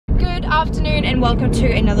afternoon and welcome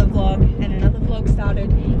to another vlog. And another vlog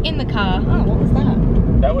started in the car. Oh, what was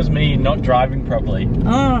that? That was me not driving properly.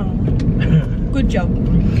 Oh, good job.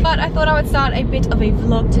 But I thought I would start a bit of a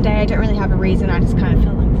vlog today. I don't really have a reason, I just kind of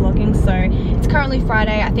felt like vlogging. So it's currently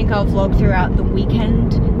Friday. I think I'll vlog throughout the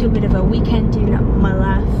weekend. Do a bit of a weekend in my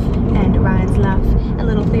life and Ryan's life and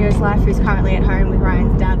little Theo's life, who's currently at home with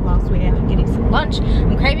Ryan's dad whilst we're getting some lunch.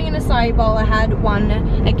 I'm craving an acai bowl. I had one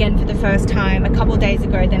again for the first time a couple of days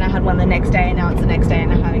ago, then I had one the next day, and now it's the next day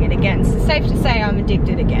and I'm having it again. So safe to say I'm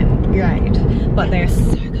addicted again. Great. But they're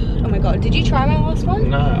so good. Oh my god, did you try my last one?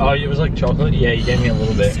 No. Oh, it was like chocolate? Yeah, you gave me a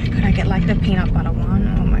little bit. So good. I get like the peanut butter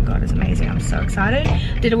one. Oh my god, it's amazing. I'm so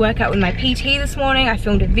excited. Did a workout with my PT this morning. I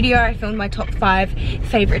filmed a video. I filmed my top 5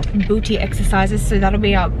 favorite booty exercises, so that'll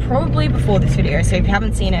be up probably before this video. So if you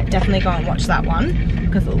haven't seen it, definitely go and watch that one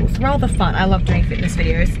because it was rather fun. I love doing fitness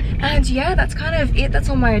videos. And yeah, that's kind of it. That's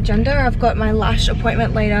on my agenda. I've got my lash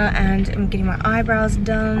appointment later and I'm getting my eyebrows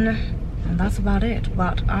done. And that's about it,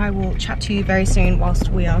 but I will chat to you very soon whilst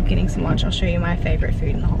we are getting some lunch. I'll show you my favorite food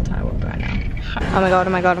in the whole entire world right now. Oh my god, oh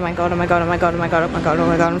my god, oh my god, oh my god, oh my god, oh my god, oh my god, oh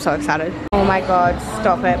my god, I'm so excited. Oh my god,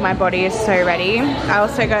 stop it. My body is so ready. I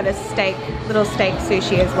also got a little steak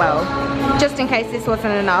sushi as well, just in case this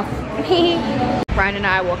wasn't enough. Ryan and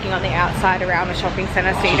I are walking on the outside around the shopping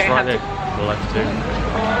centre, so you don't have to... left too.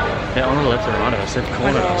 Yeah, on the left and right of us, they've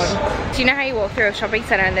cornered us. Do you know how you walk through a shopping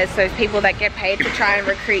centre and there's those people that get paid to try and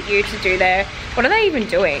recruit you to do their... What are they even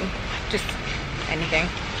doing? Just anything.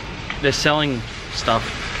 They're selling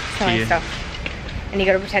stuff to you. And you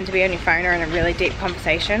gotta pretend to be on your phone or in a really deep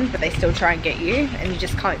conversation, but they still try and get you and you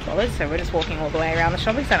just can't be bothered, so we're just walking all the way around the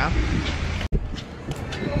shopping centre.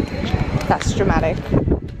 That's dramatic.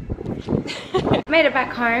 Made it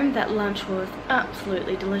back home. That lunch was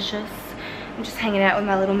absolutely delicious. I'm just hanging out with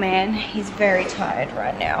my little man. He's very tired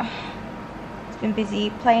right now. He's been busy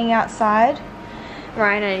playing outside.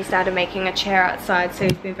 Ryan only started making a chair outside, so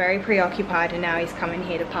he's been very preoccupied, and now he's coming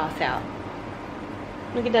here to pass out.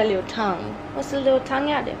 Look at that little tongue. What's the little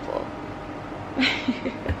tongue out there for?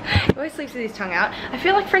 He always sleeps with his tongue out. I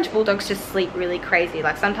feel like French bulldogs just sleep really crazy.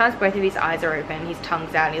 Like sometimes both of his eyes are open, his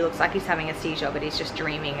tongue's out, and he looks like he's having a seizure, but he's just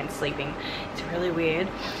dreaming and sleeping. It's really weird,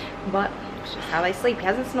 but it's just how they sleep. He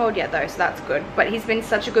hasn't snored yet though, so that's good. But he's been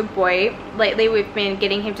such a good boy. Lately we've been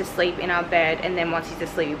getting him to sleep in our bed, and then once he's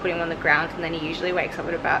asleep we put him on the ground, and then he usually wakes up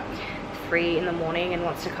at about 3 in the morning and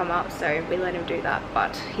wants to come up, so we let him do that.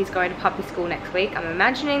 But he's going to puppy school next week. I'm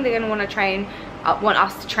imagining they're going to want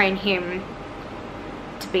us to train him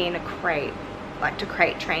to be in a crate, like to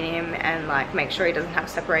crate train him and like make sure he doesn't have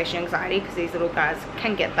separation anxiety, because these little guys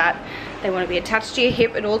can get that. They want to be attached to your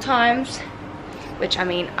hip at all times, which I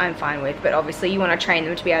mean I'm fine with, but obviously you want to train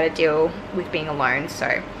them to be able to deal with being alone.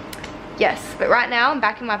 So yes, but right now I'm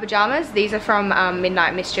back in my pajamas. These are from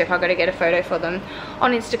Midnight Mischief. I've got to get a photo for them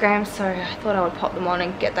on Instagram, so I thought I would pop them on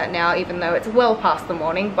and get that now, even though it's well past the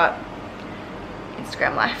morning, but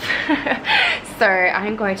Instagram life. So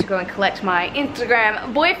I'm going to go and collect my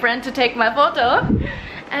Instagram boyfriend to take my photo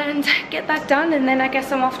and get that done, and then I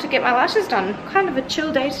guess I'm off to get my lashes done. Kind of a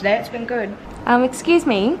chill day today. It's been good. Excuse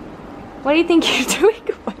me, what do you think you're doing?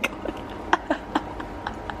 Oh my god.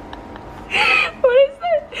 What is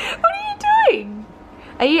that? What are you doing?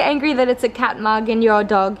 Are you angry that it's a cat mug and you're a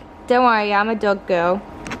dog? Don't worry, I'm a dog girl.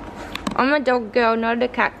 I'm a dog girl, not a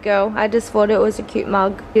cat girl. I just thought it was a cute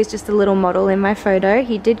mug. He was just a little model in my photo.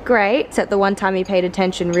 He did great, except the one time he paid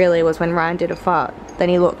attention really was when Ryan did a fart. Then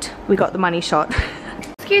he looked. We got the money shot.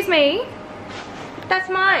 Excuse me. That's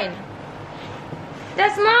mine.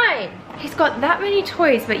 That's mine. He's got that many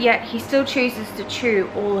toys, but yet he still chooses to chew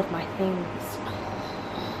all of my things.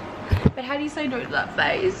 But how do you say no to that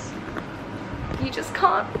face? You just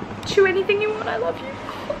can't chew anything you want. I love you.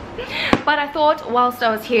 But I thought whilst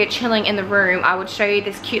I was here chilling in the room, I would show you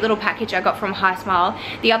this cute little package I got from Hi Smile.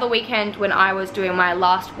 The other weekend when I was doing my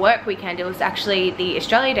last work weekend, it was actually the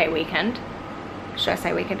Australia Day weekend. Should I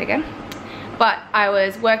say weekend again? But I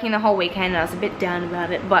was working the whole weekend and I was a bit down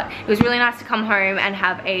about it, but it was really nice to come home and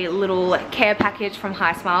have a little care package from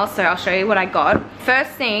Hi Smile, so I'll show you what I got.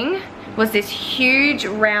 First thing was this huge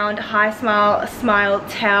round Hi Smile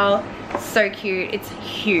towel. So cute. It's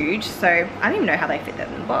huge, so I don't even know how they fit that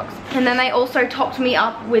in the box. And then they also topped me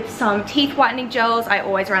up with some teeth whitening gels. I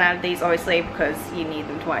always run out of these obviously because you need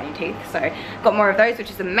them to whiten your teeth, so got more of those, which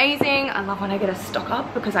is amazing. I love when I get a stock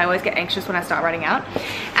up because I always get anxious when I start running out.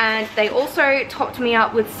 And they also topped me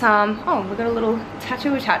up with some, oh, we got a little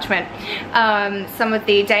tattoo attachment, some of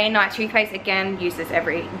the day and night toothpaste. Again, use this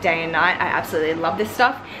every day and night. I absolutely love this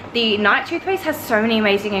stuff. The night toothpaste has so many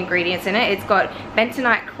amazing ingredients in it. It's got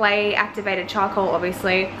bentonite clay, activated charcoal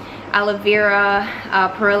obviously, aloe vera,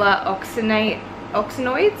 perilla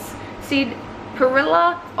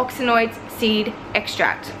oxynoids seed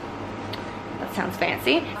extract. That sounds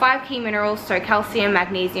fancy. 5 key minerals, so calcium,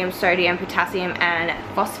 magnesium, sodium, potassium, and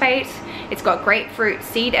phosphate. It's got grapefruit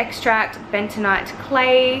seed extract, bentonite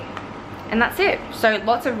clay, and that's it. So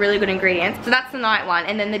lots of really good ingredients. So that's the night one.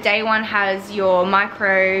 And then the day one has your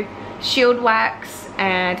micro shield wax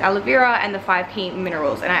and aloe vera and the 5 key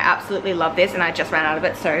minerals. And I absolutely love this, and I just ran out of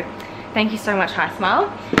it, so thank you so much, Hi Smile.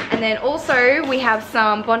 And then also we have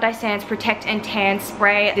some Bondi Sands Protect and Tan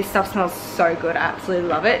Spray. This stuff smells so good, I absolutely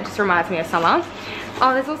love it. It just reminds me of summer.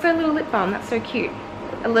 Oh, there's also a little lip balm, that's so cute.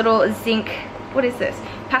 A little zinc, what is this?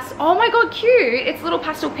 Oh my god, cute! It's a little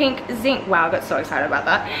pastel pink zinc. Wow, I got so excited about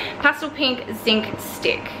that. Pastel pink zinc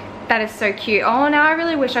stick. That is so cute. Oh, now I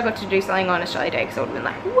really wish I got to do something on Australia Day because I would have been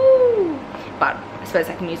like, woo! But I suppose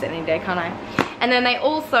I can use it any day, can't I? And then they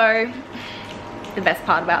also, the best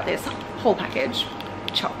part about this whole package,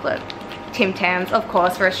 chocolate Tim Tams, of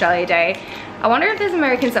course, for Australia Day. I wonder if there's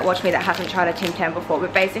Americans that watch me that hasn't tried a Tim Tam before,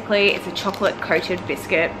 but basically it's a chocolate coated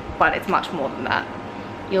biscuit, but it's much more than that.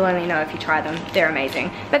 You'll only know if you try them. They're amazing.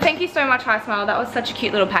 But thank you so much, Hi Smile. That was such a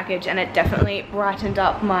cute little package, and it definitely brightened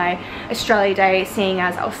up my Australia Day, seeing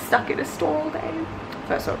as I was stuck in a store all day.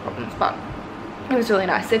 First world problems, but it was really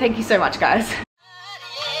nice. So thank you so much, guys.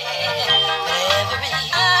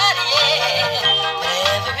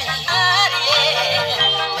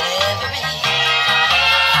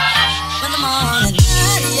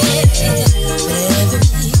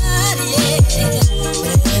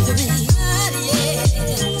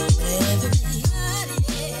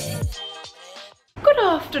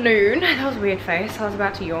 That was a weird face. I was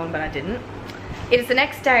about to yawn, but I didn't. It is the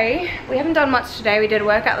next day. We haven't done much today. We did a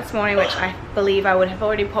workout this morning, which I believe I would have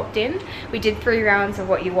already popped in. We did 3 rounds of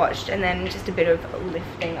what you watched, and then just a bit of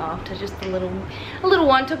lifting after, just a little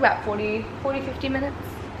one. Took about 40, 50 minutes.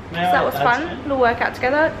 So that was fun. A little workout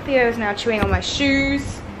together. Theo is now chewing on my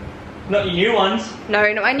shoes. Not your new ones?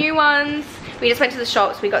 No, not my new ones. We just went to the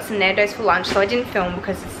shops. We got some Nando's for lunch, so I didn't film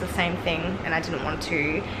because it's the same thing, and I didn't want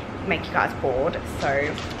to make you guys bored,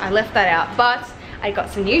 so I left that out. But I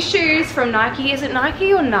got some new shoes from Nike. Is it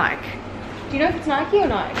Nike or Nike? Do you know if it's Nike or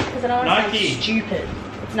Nike? Because I don't want to sound stupid.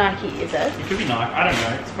 It's Nike, is it? It could be Nike. I don't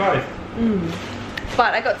know. It's both.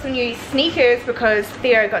 But I got some new sneakers because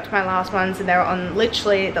Theo got to my last ones and they were on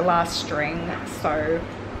literally the last string, so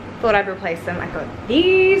thought I'd replace them. I got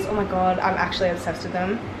these. Oh my god, I'm actually obsessed with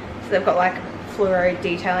them. So they've got like fluoro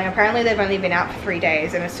detailing. Apparently they've only been out for 3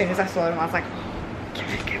 days, and as soon as I saw them I was like,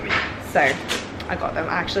 give me. So I got them.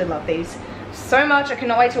 I actually love these so much. I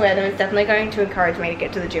cannot wait to wear them. It's definitely going to encourage me to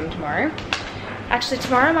get to the gym tomorrow. Actually,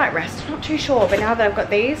 tomorrow I might rest. I'm not too sure, but now that I've got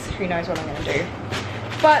these, who knows what I'm going to do.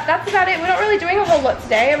 But that's about it. We're not really doing a whole lot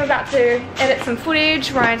today. I'm about to edit some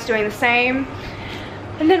footage. Ryan's doing the same.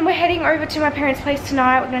 And then we're heading over to my parents' place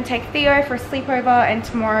tonight. We're going to take Theo for a sleepover, and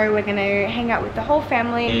tomorrow we're going to hang out with the whole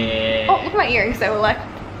family. Yeah. Oh, look at my earrings. They were like...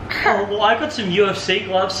 Oh, well, I got some UFC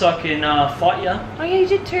gloves so I can fight you. Oh yeah, you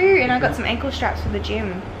did too. And I got some ankle straps for the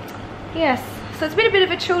gym. Yes. So it's been a bit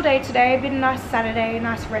of a chill day today. It's been a nice Saturday, a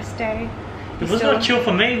nice rest day. It was not chill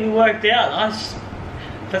for me. We worked out.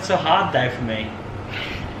 That's a hard day for me.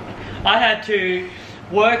 I had to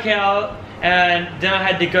work out, and then I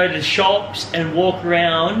had to go to the shops and walk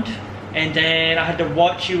around, and then I had to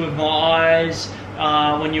watch you with my eyes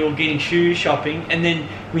when you were getting shoes shopping, and then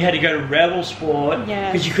we had to go to Rebel Sport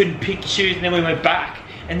because you couldn't pick shoes, and then we went back,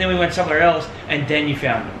 and then we went somewhere else, and then you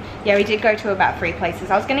found them. Yeah, we did go to about 3 places.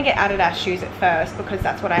 I was going to get Adidas shoes at first because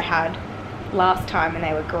that's what I had last time and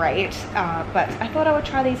they were great, but I thought I would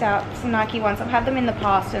try these out, some Nike ones. I've had them in the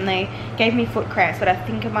past and they gave me foot cramps, but I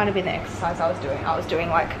think it might have been the exercise I was doing. I was doing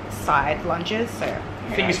like side lunges, so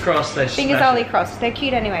fingers crossed. Fingers only crossed. They're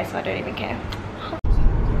cute anyway, so I don't even care.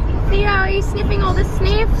 Theo, are you sniffing all the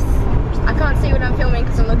sniffs? I can't see what I'm filming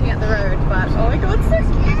because I'm looking at the road, but oh my god, so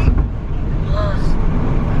cute.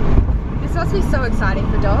 This must be so exciting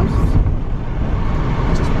for dogs.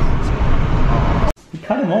 You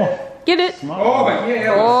cut him off. Get it. Oh,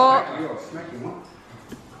 yeah. Oh.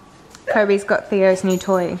 Kobe's got Theo's new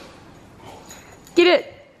toy. Get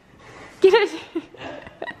it. Get it.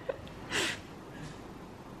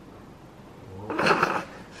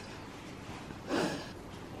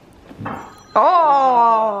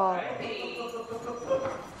 Oh.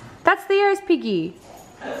 That's Theo's piggy.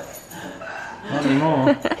 Not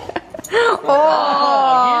anymore.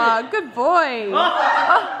 Oh, good boy.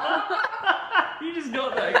 You just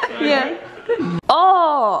got that. Yeah.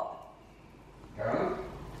 Oh.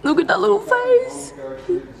 Look at that little face.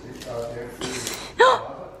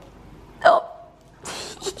 Oh.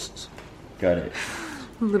 Got it.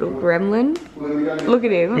 Little gremlin. Look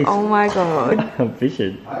at him. Oh my god. I'm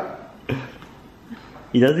fishing.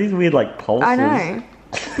 He does these weird like pulses. I know.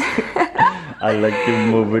 I like to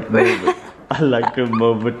move it, move it. I like to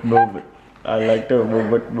move it, move it. I like to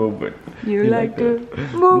move it, move it. You like to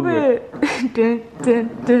move it. Dun, dun,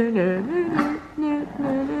 dun, dun,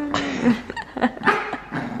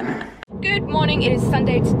 Good morning, it is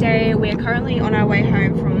Sunday today. We're currently on our way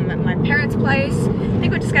home from my parents' place. I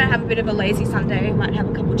think we're just gonna have a bit of a lazy Sunday. Might have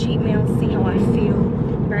a couple cheat meals, see how I feel.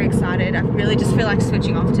 Very excited. I really just feel like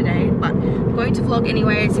switching off today, but I'm going to vlog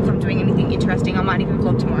anyways. If I'm doing anything interesting, I might even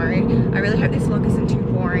vlog tomorrow. I really hope this vlog isn't too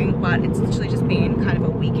boring, but it's literally just been kind of a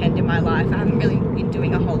weekend in my life. I haven't really been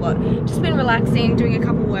doing a whole lot. Just been relaxing, doing a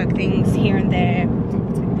couple work things here and there.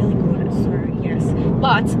 It's been really good, so yes.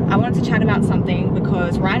 But I wanted to chat about something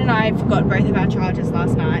because Ryan and I forgot both of our chargers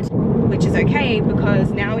last night, which is okay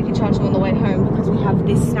because now we can charge them on the way home because we have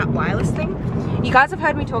this Snap wireless thing. You guys have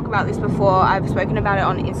heard me talk about this before. I've spoken about it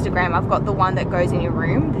on Instagram. I've got the one that goes in your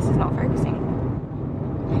room. This is not focusing.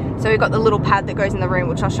 So we've got the little pad that goes in the room,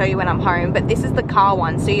 which I'll show you when I'm home. But this is the car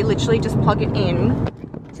one. So you literally just plug it in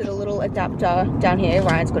to the little adapter down here.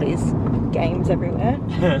 Ryan's got his games everywhere.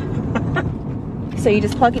 So you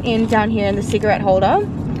just plug it in down here in the cigarette holder.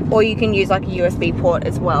 Or you can use like a USB port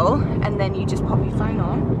as well. And then you just pop your phone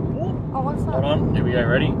on. Oh, what's that? Hold on, here we go,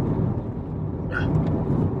 ready?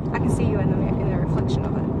 I can see you in the reflection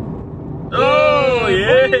of it. Oh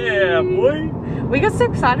yeah, boy! We get so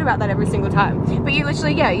excited about that every single time. But you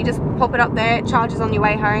literally, yeah, you just pop it up there, it charges on your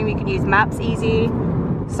way home. You can use maps easy.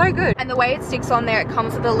 So good. And the way it sticks on there, it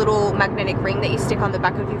comes with a little magnetic ring that you stick on the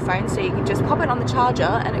back of your phone, so you can just pop it on the charger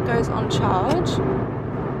and it goes on charge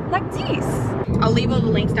like this. I'll leave all the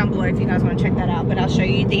links down below if you guys want to check that out, but I'll show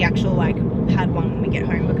you the actual like pad one when we get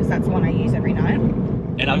home because that's the one I use every night.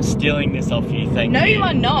 And I'm stealing this off you, thank you. No, you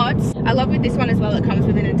are not. I love with this one as well, it comes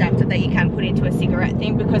with an adapter that you can put into a cigarette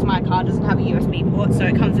thing because my car doesn't have a USB port, so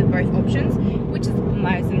it comes with both options, which is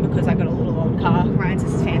amazing because I got a little old car. Ryan's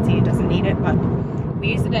is fancy, it doesn't need it, but we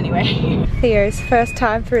use it anyway. Theo's first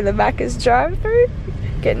time through the Macca's drive-thru,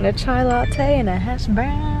 getting a chai latte and a hash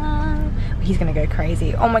brown. He's gonna go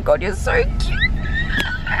crazy. Oh my god, you're so cute.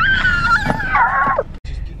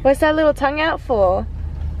 What's that little tongue out for?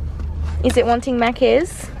 Is it wanting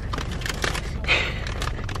Macca's?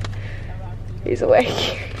 He's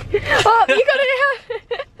awake. Oh, you got it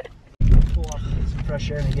out! Pull off some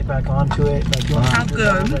fresh air and get back onto it. Like, How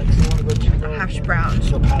good? Hash browns.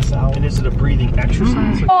 She'll pass out. And is it a breathing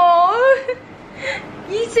exercise? Oh,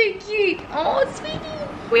 you're so cute. Oh, sweetie.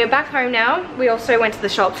 We are back home now. We also went to the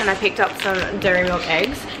shops and I picked up some dairy milk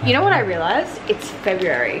eggs. You know what I realized? It's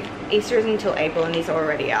February. Easter isn't until April and these are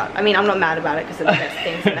already out. I mean, I'm not mad about it because they're the best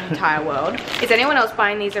things in the entire world. Is anyone else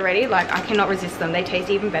buying these already? Like, I cannot resist them. They taste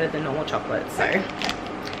even better than normal chocolate, so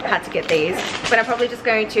I had to get these. But I'm probably just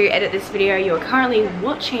going to edit this video you're currently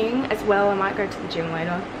watching as well. I might go to the gym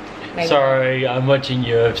later. Maybe. Sorry, I'm watching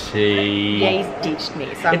UFC. Yeah, he's ditched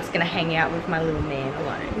me, so I'm just gonna hang out with my little man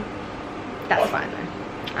alone. That's fine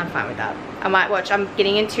though. I'm fine with that. I might watch, I'm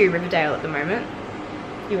getting into Riverdale at the moment.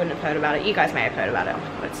 You wouldn't have heard about it. You guys may have heard about it. Oh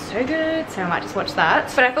my god, it's so good. So I might just watch that.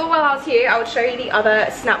 But I thought while I was here, I would show you the other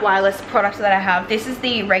Snap wireless product that I have. This is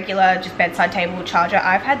the regular, just bedside table charger.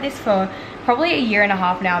 I've had this for probably a year and a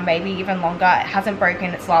half now, maybe even longer. It hasn't broken,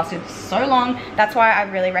 it's lasted so long. That's why I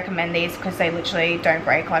really recommend these because they literally don't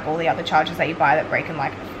break like all the other chargers that you buy that break in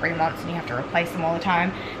like 3 months and you have to replace them all the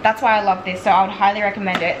time. That's why I love this, so I would highly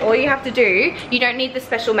recommend it. All you have to do, you don't need the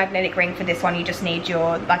special magnetic ring for this one, you just need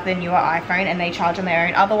your, like the newer iPhone and they charge on their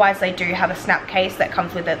own. Otherwise they do have a Snap case that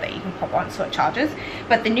comes with it that you can pop on so it charges.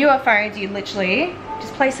 But the newer phones, you literally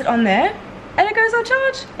just place it on there and it goes on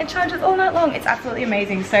charge. It charges all night long. It's absolutely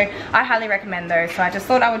amazing. So I highly recommend those. So I just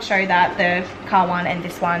thought I would show that, the car one and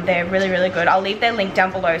this one. They're really, really good. I'll leave their link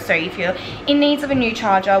down below. So if you're in needs of a new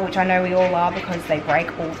charger, which I know we all are because they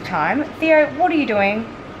break all the time. Theo, what are you doing?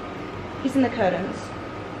 He's in the curtains.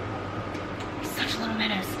 He's such a little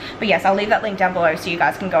menace. But yes, I'll leave that link down below so you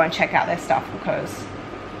guys can go and check out their stuff because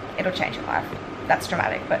it'll change your life. That's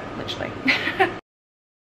dramatic, but literally.